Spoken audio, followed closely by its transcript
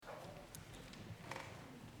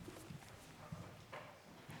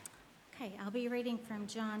Okay, I'll be reading from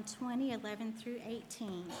John 20:11 through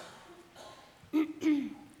 18.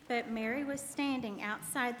 But Mary was standing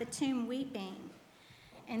outside the tomb weeping.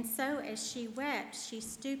 And so as she wept, she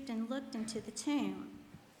stooped and looked into the tomb.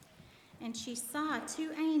 And she saw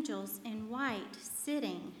two angels in white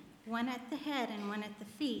sitting, one at the head and one at the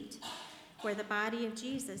feet, where the body of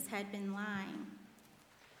Jesus had been lying.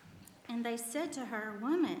 And they said to her,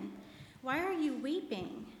 "Woman, why are you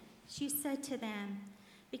weeping?" She said to them,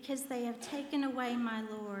 "Because they have taken away my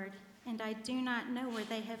Lord, and I do not know where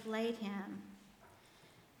they have laid him."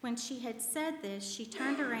 When she had said this, she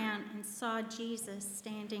turned around and saw Jesus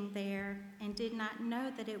standing there and did not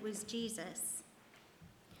know that it was Jesus.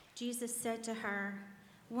 Jesus said to her,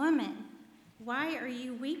 "Woman, why are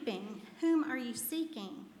you weeping? Whom are you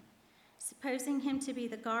seeking?" Supposing him to be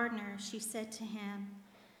the gardener, she said to him,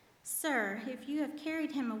 "Sir, if you have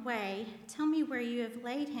carried him away, tell me where you have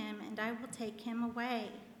laid him, and I will take him away."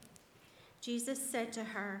 Jesus said to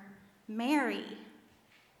her, "Mary."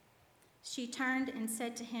 She turned and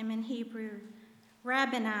said to him in Hebrew,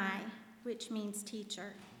 "Rabboni," which means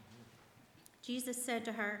teacher. Jesus said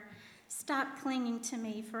to her, "Stop clinging to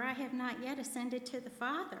me, for I have not yet ascended to the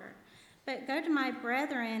Father. But go to my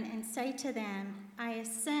brethren and say to them, I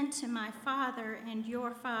ascend to my Father and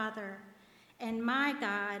your Father, and my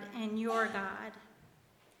God and your God."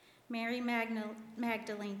 Mary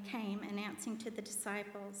Magdalene came, announcing to the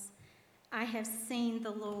disciples, "I have seen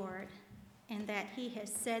the Lord," and that he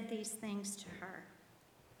has said these things to her.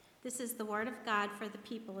 This is the word of God for the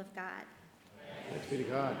people of God. Thanks be to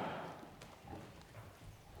God.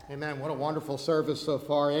 Amen. What a wonderful service so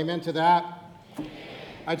far. Amen to that. Amen.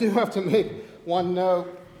 I do have to make one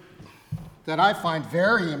note that I find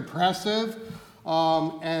very impressive,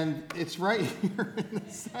 and it's right here in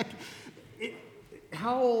the second.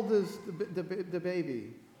 How old is the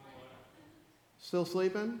baby? Still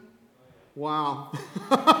sleeping? Wow.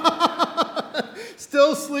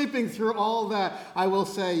 Still sleeping through all that. I will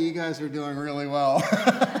say you guys are doing really well.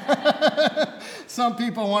 Some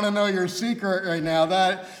people want to know your secret right now.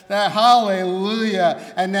 That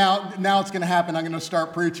hallelujah. And now it's going to happen. I'm going to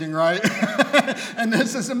start preaching, right? And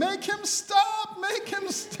this is, make him stop.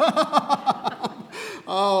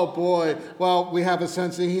 Oh, boy. Well, we have a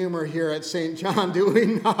sense of humor here at St. John, do we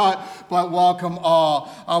not? But welcome all.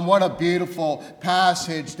 What a beautiful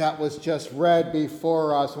passage that was just read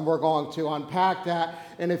before us. And we're going to unpack that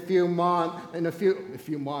in a few months.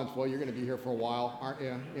 Well, you're going to be here for a while, aren't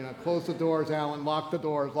you? Close the doors, Alan. Lock the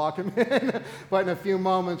doors. Lock them in. But in a few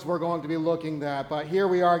moments, we're going to be looking at that. But here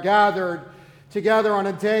we are gathered together on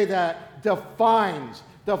a day that defines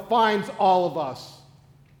all of us.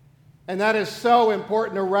 And that is so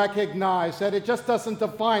important to recognize, that it just doesn't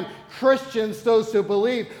define Christians, those who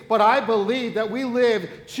believe, but I believe that we live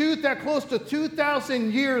close to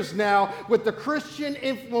 2,000 years now with the Christian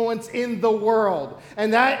influence in the world.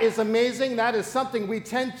 And that is amazing. That is something we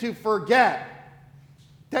tend to forget.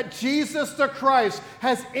 That Jesus the Christ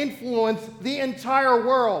has influenced the entire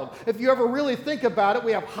world. If you ever really think about it,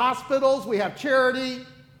 we have hospitals, we have charity,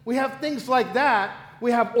 we have things like that.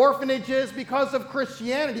 We have orphanages because of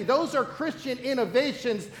Christianity. Those are Christian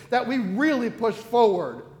innovations that we really push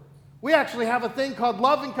forward. We actually have a thing called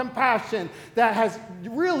love and compassion that has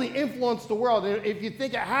really influenced the world. And if you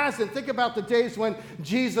think it hasn't, think about the days when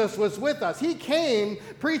Jesus was with us. He came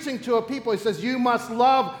preaching to a people. He says, "You must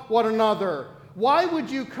love one another." Why would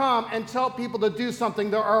you come and tell people to do something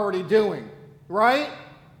they're already doing? Right?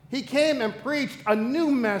 He came and preached a new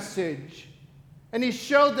message. And he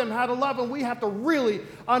showed them how to love, and we have to really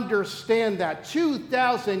understand that.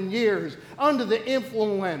 2,000 years under the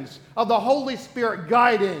influence of the Holy Spirit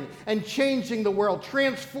guiding and changing the world,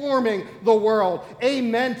 transforming the world.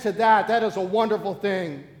 Amen to that. That is a wonderful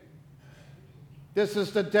thing. This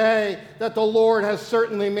is the day that the Lord has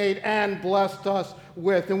certainly made and blessed us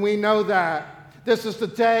with, and we know that. This is the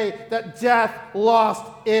day that death lost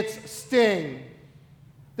its sting.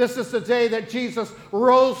 This is the day that Jesus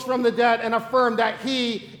rose from the dead and affirmed that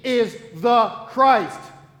he is the Christ.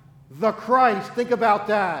 The Christ. Think about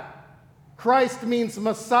that. Christ means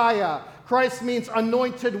Messiah. Christ means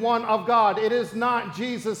anointed one of God. It is not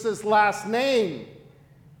Jesus' last name.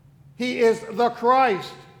 He is the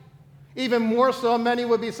Christ. Even more so, many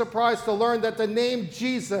would be surprised to learn that the name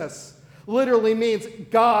Jesus literally means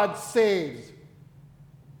God saves.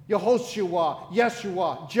 Yehoshua,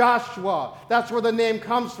 Yeshua, Joshua. That's where the name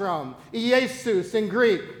comes from. Jesus in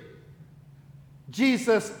Greek.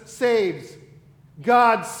 Jesus saves.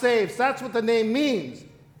 God saves. That's what the name means.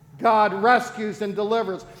 God rescues and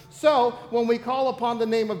delivers. So, when we call upon the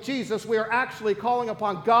name of Jesus, we are actually calling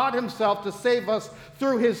upon God himself to save us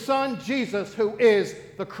through his Son, Jesus, who is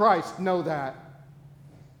the Christ. Know that.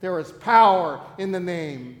 There is power in the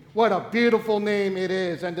name. What a beautiful name it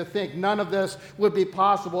is. And to think none of this would be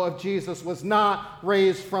possible if Jesus was not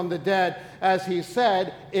raised from the dead, as he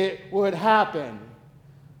said it would happen.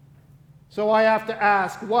 So I have to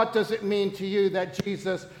ask, what does it mean to you that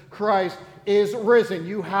Jesus Christ is risen?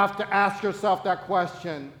 You have to ask yourself that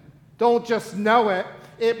question. Don't just know it.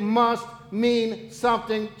 It must mean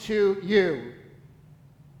something to you.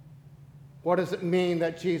 What does it mean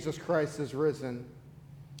that Jesus Christ is risen?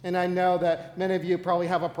 And I know that many of you probably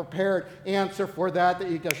have a prepared answer for that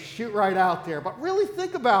you just shoot right out there. But really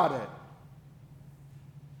think about it.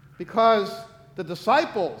 Because the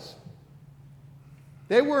disciples,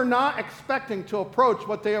 they were not expecting to approach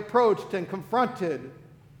what they approached and confronted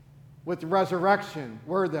with resurrection,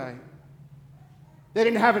 were they? They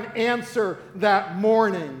didn't have an answer that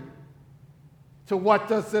morning to what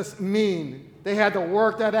does this mean. They had to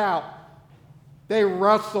work that out. They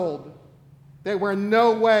wrestled. They were in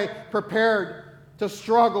no way prepared to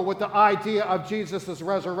struggle with the idea of Jesus'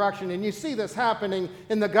 resurrection. And you see this happening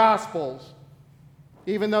in the Gospels.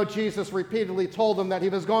 Even though Jesus repeatedly told them that he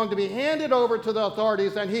was going to be handed over to the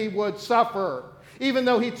authorities and he would suffer. Even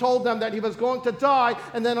though he told them that he was going to die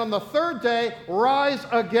and then on the third day rise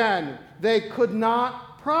again. They could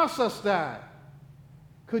not process that.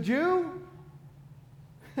 Could you?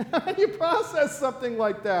 How do you process something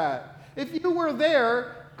like that? If you were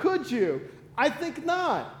there, could you? I think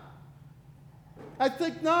not. I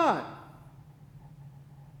think not.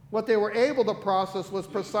 What they were able to process was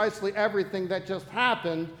precisely everything that just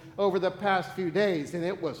happened over the past few days, and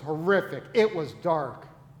it was horrific. It was dark.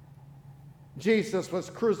 Jesus was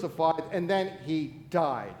crucified, and then he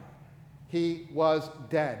died. He was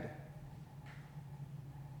dead.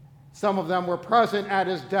 Some of them were present at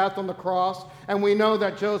his death on the cross, and we know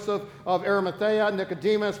that Joseph of Arimathea,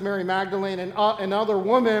 Nicodemus, Mary Magdalene, and other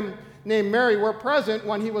women named Mary were present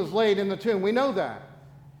when he was laid in the tomb. We know that.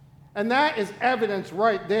 And that is evidence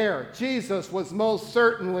right there. Jesus was most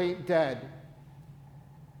certainly dead.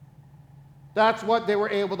 That's what they were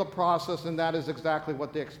able to process, and that is exactly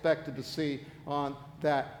what they expected to see on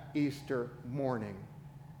that Easter morning.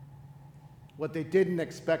 What they didn't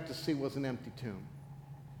expect to see was an empty tomb.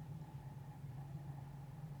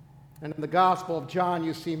 And in the Gospel of John,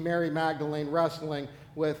 you see Mary Magdalene wrestling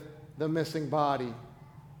with the missing body.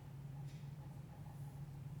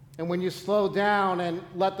 And when you slow down and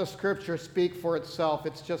let the scripture speak for itself,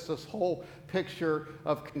 it's just this whole picture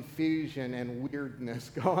of confusion and weirdness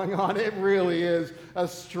going on. It really is a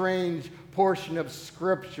strange portion of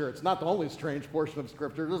scripture. It's not the only strange portion of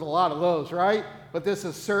scripture. There's a lot of those, right? But this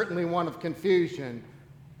is certainly one of confusion.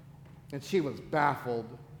 And she was baffled.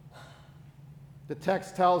 The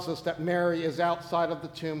text tells us that Mary is outside of the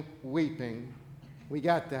tomb weeping. We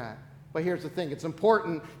got that. But here's the thing. It's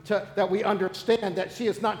important that we understand that she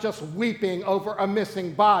is not just weeping over a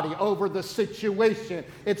missing body, over the situation.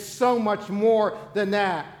 It's so much more than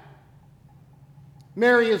that.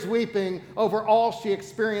 Mary is weeping over all she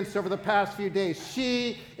experienced over the past few days.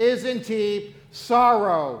 She is in deep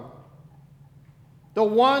sorrow. The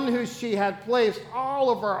one who she had placed all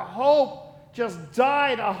of her hope just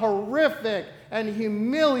died a horrific and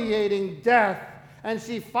humiliating death. And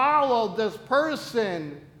she followed this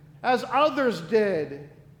person as others did.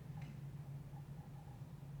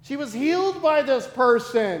 She was healed by this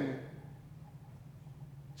person.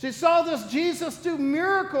 She saw this Jesus do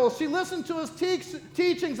miracles. She listened to his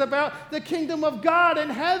teachings about the kingdom of God in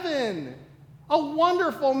heaven. A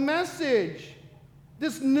wonderful message.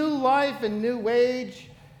 This new life and new age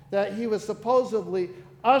that he was supposedly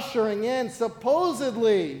ushering in.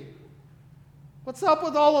 Supposedly. What's up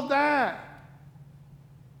with all of that?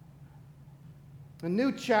 A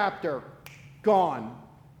new chapter, gone.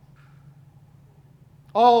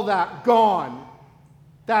 All that, gone.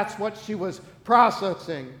 That's what she was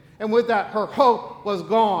processing. And with that, her hope was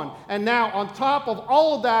gone. And now, on top of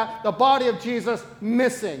all of that, the body of Jesus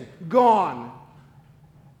missing, gone.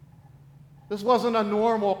 This wasn't a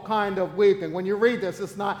normal kind of weeping. When you read this,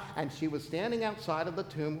 it's not, and she was standing outside of the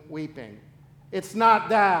tomb weeping. It's not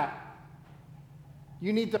that.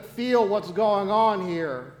 You need to feel what's going on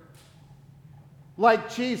here.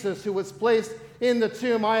 Like Jesus, who was placed in the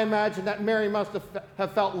tomb, I imagine that Mary must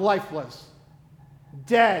have felt lifeless,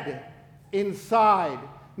 dead inside.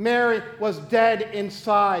 Mary was dead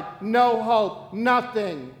inside. No hope,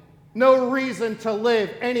 nothing, no reason to live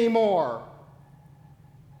anymore.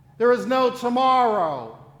 There is no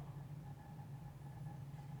tomorrow.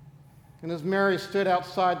 And as Mary stood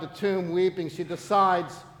outside the tomb weeping, she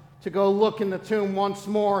decides to go look in the tomb once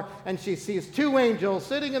more, and she sees two angels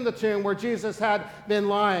sitting in the tomb where Jesus had been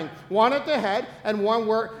lying, one at the head and one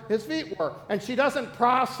where his feet were. And she doesn't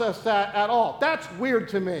process that at all. That's weird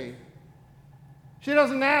to me. She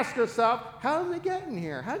doesn't ask herself, how did they get in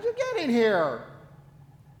here? How did you get in here?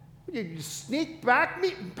 You sneak past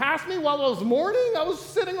me while I was mourning? I was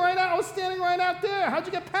standing right out there. How'd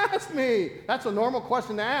you get past me? That's a normal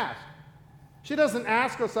question to ask. She doesn't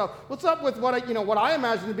ask herself, what's up with what I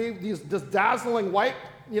imagine to be these dazzling white,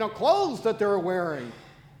 clothes that they're wearing?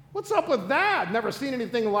 What's up with that? Never seen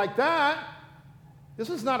anything like that.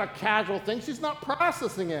 This is not a casual thing. She's not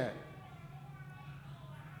processing it.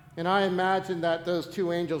 And I imagine that those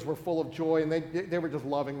two angels were full of joy, and they were just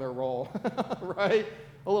loving their role, right?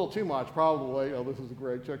 A little too much, probably. Oh, this is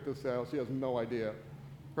great. Check this out. She has no idea,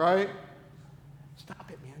 right?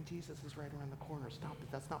 Stop it, man. Jesus is right around the corner. Stop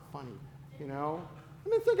it. That's not funny. I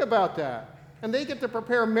mean, think about that. And they get to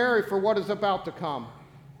prepare Mary for what is about to come.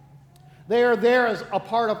 They are there as a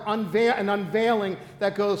part of an unveiling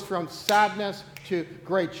that goes from sadness to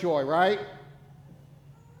great joy, right?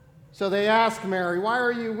 So they ask Mary, why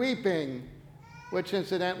are you weeping? Which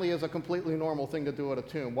incidentally is a completely normal thing to do at a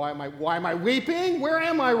tomb. Why am I weeping? Where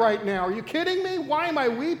am I right now? Are you kidding me? Why am I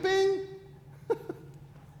weeping?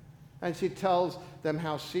 And she tells them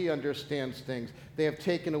how she understands things. They have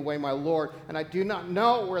taken away my Lord, and I do not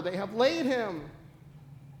know where they have laid him.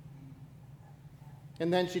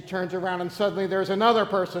 And then she turns around, and suddenly there's another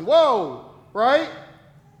person. Whoa, right?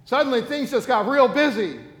 Suddenly things just got real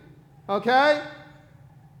busy, okay?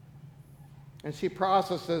 And she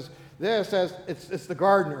processes this as it's the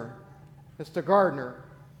gardener. It's the gardener.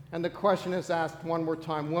 And the question is asked one more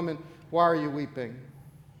time, woman, why are you weeping?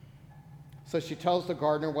 So she tells the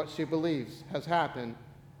gardener what she believes has happened.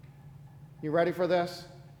 You ready for this?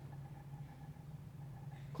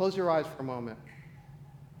 Close your eyes for a moment.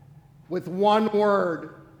 With one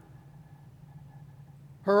word,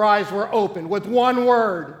 her eyes were opened. With one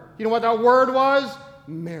word. You know what that word was?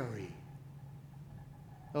 Mary.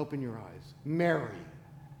 Open your eyes. Mary.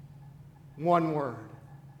 One word.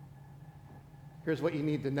 Here's what you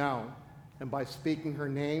need to know. And by speaking her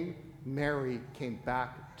name, Mary came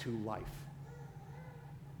back to life.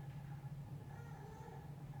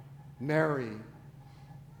 Mary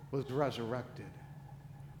was resurrected.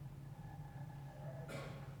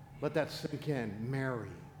 Let that sink in. Mary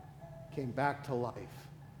came back to life.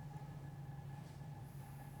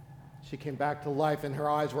 She came back to life, and her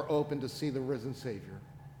eyes were open to see the risen Savior.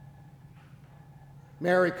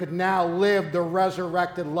 Mary could now live the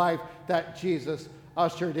resurrected life that Jesus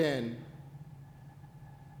ushered in.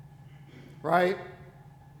 Right?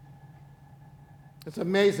 It's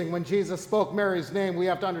amazing. When Jesus spoke Mary's name, we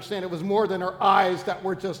have to understand it was more than her eyes that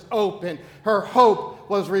were just open. Her hope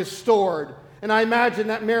was restored. And I imagine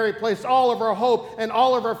that Mary placed all of her hope and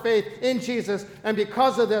all of her faith in Jesus. And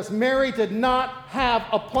because of this, Mary did not have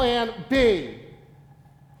a plan B.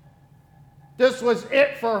 This was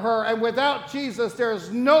it for her. And without Jesus, there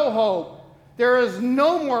is no hope. There is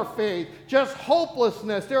no more faith, just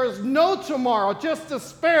hopelessness. There is no tomorrow, just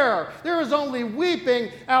despair. There is only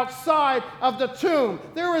weeping outside of the tomb.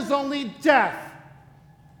 There is only death.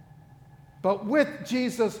 But with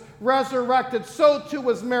Jesus resurrected, so too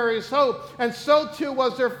was Mary's hope, and so too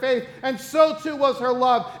was her faith, and so too was her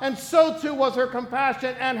love, and so too was her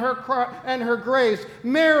compassion and her grace.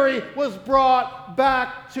 Mary was brought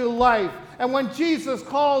back to life. And when Jesus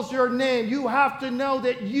calls your name, you have to know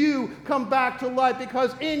that you come back to life,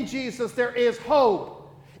 because in Jesus there is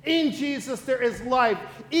hope. In Jesus there is life.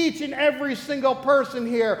 Each and every single person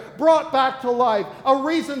here brought back to life, a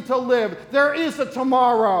reason to live. There is a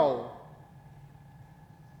tomorrow.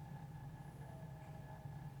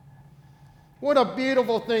 What a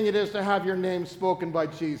beautiful thing it is to have your name spoken by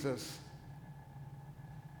Jesus.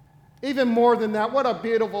 Even more than that, what a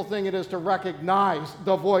beautiful thing it is to recognize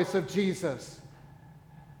the voice of Jesus.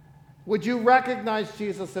 Would you recognize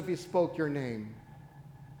Jesus if he spoke your name?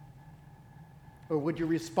 Or would you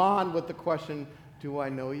respond with the question, do I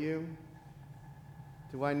know you?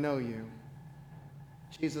 Do I know you?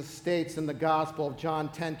 Jesus states in the Gospel of John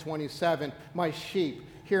 10:27, my sheep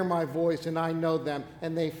hear my voice, and I know them,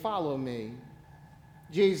 and they follow me.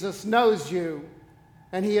 Jesus knows you,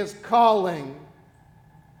 and he is calling.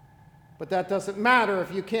 But that doesn't matter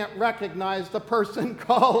if you can't recognize the person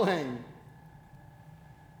calling.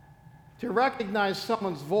 To recognize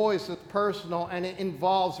someone's voice is personal, and it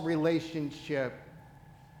involves relationship.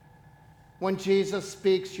 When Jesus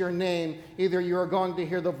speaks your name, either you are going to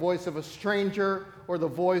hear the voice of a stranger or the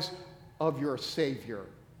voice of your Savior.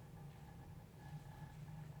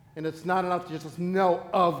 And it's not enough to just know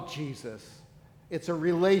of Jesus. It's a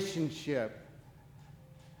relationship.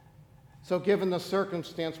 So given the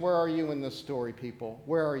circumstance, where are you in this story, people?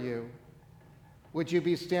 Where are you? Would you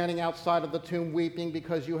be standing outside of the tomb weeping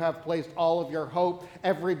because you have placed all of your hope,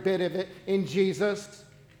 every bit of it, in Jesus?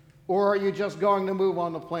 Or are you just going to move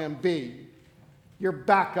on to plan B, your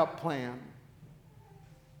backup plan,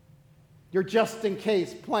 your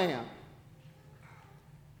just-in-case plan?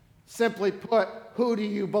 Simply put, who do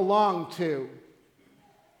you belong to?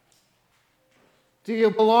 Do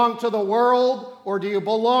you belong to the world or do you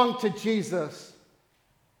belong to Jesus?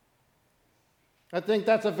 I think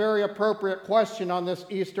that's a very appropriate question on this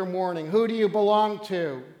Easter morning. Who do you belong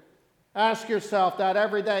to? Ask yourself that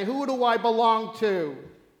every day. Who do I belong to?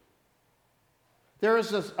 There is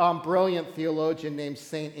this brilliant theologian named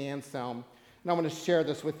St. Anselm, and I want to share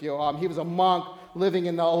this with you. He was a monk living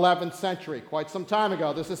in the 11th century, quite some time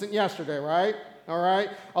ago. This isn't yesterday, right? All right,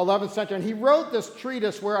 11th century. And he wrote this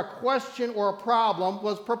treatise where a question or a problem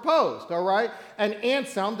was proposed, all right? And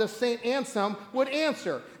Anselm, the St. Anselm, would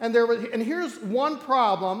answer. And here's one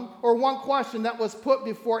problem or one question that was put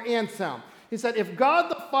before Anselm. He said, if God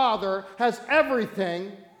the Father has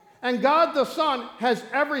everything, and God the Son has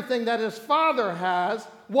everything that his Father has,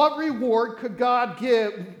 what reward could God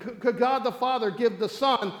the Father give the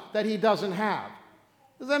Son that he doesn't have?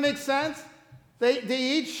 Does that make sense? They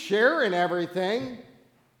each share in everything,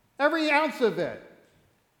 every ounce of it.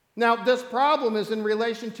 Now, this problem is in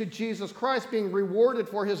relation to Jesus Christ being rewarded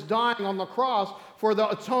for his dying on the cross for the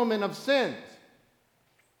atonement of sins.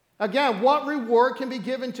 Again, what reward can be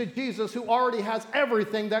given to Jesus who already has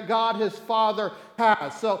everything that God his Father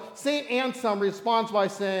has? So St. Anselm responds by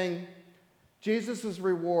saying, Jesus'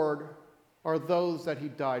 reward are those that he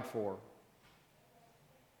died for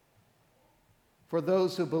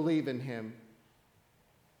those who believe in him.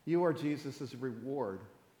 You are Jesus' reward.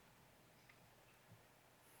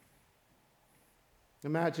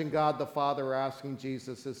 Imagine God the Father asking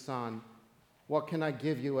Jesus, his Son, what can I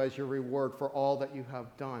give you as your reward for all that you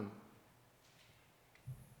have done?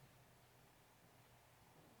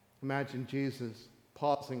 Imagine Jesus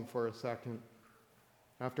pausing for a second.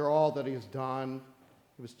 After all that he's done,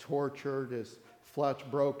 he was tortured, his flesh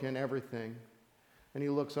broken, everything. And he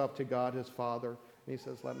looks up to God, his Father, and he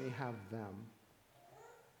says, let me have them.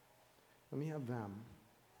 Let me have them.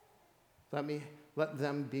 Let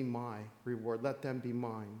them be my reward. Let them be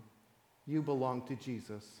mine. You belong to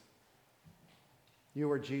Jesus. You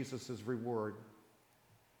are Jesus' reward.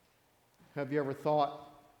 Have you ever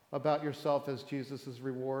thought about yourself as Jesus'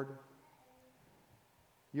 reward?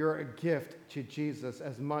 You're a gift to Jesus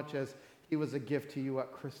as much as he was a gift to you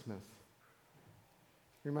at Christmas.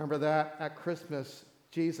 Remember that? At Christmas,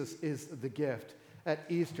 Jesus is the gift. At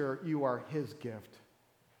Easter, you are his gift.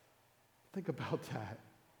 Think about that.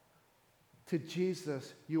 To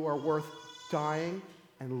Jesus, you are worth dying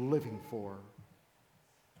and living for.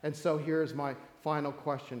 And so here's my final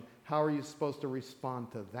question. How are you supposed to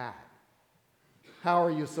respond to that? How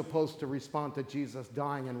are you supposed to respond to Jesus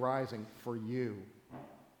dying and rising for you?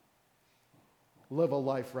 Live a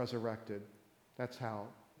life resurrected. That's how.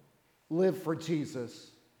 Live for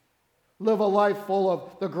Jesus. Live a life full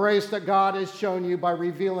of the grace that God has shown you by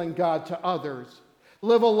revealing God to others.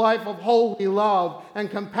 Live a life of holy love and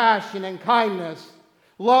compassion and kindness.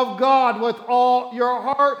 Love God with all your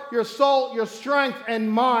heart, your soul, your strength,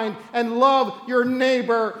 and mind, and love your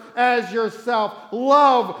neighbor as yourself.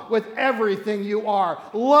 Love with everything you are.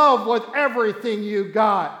 Love with everything you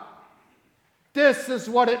got. This is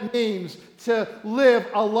what it means to live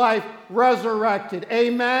a life resurrected.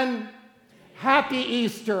 Amen? Happy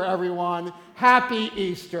Easter, everyone. Happy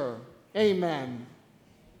Easter. Amen.